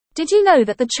Did you know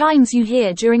that the chimes you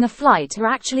hear during a flight are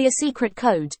actually a secret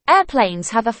code? Airplanes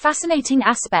have a fascinating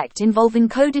aspect involving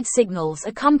coded signals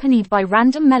accompanied by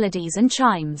random melodies and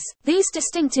chimes. These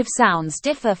distinctive sounds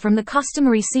differ from the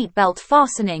customary seatbelt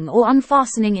fastening or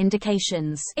unfastening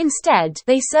indications. Instead,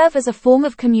 they serve as a form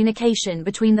of communication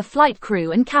between the flight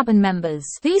crew and cabin members.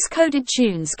 These coded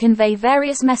tunes convey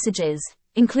various messages,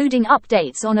 including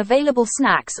updates on available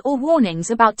snacks or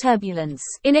warnings about turbulence.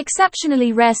 In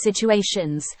exceptionally rare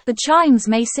situations, the chimes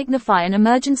may signify an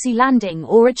emergency landing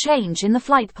or a change in the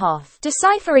flight path.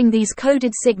 Deciphering these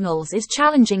coded signals is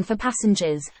challenging for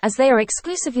passengers, as they are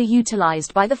exclusively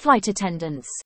utilized by the flight attendants.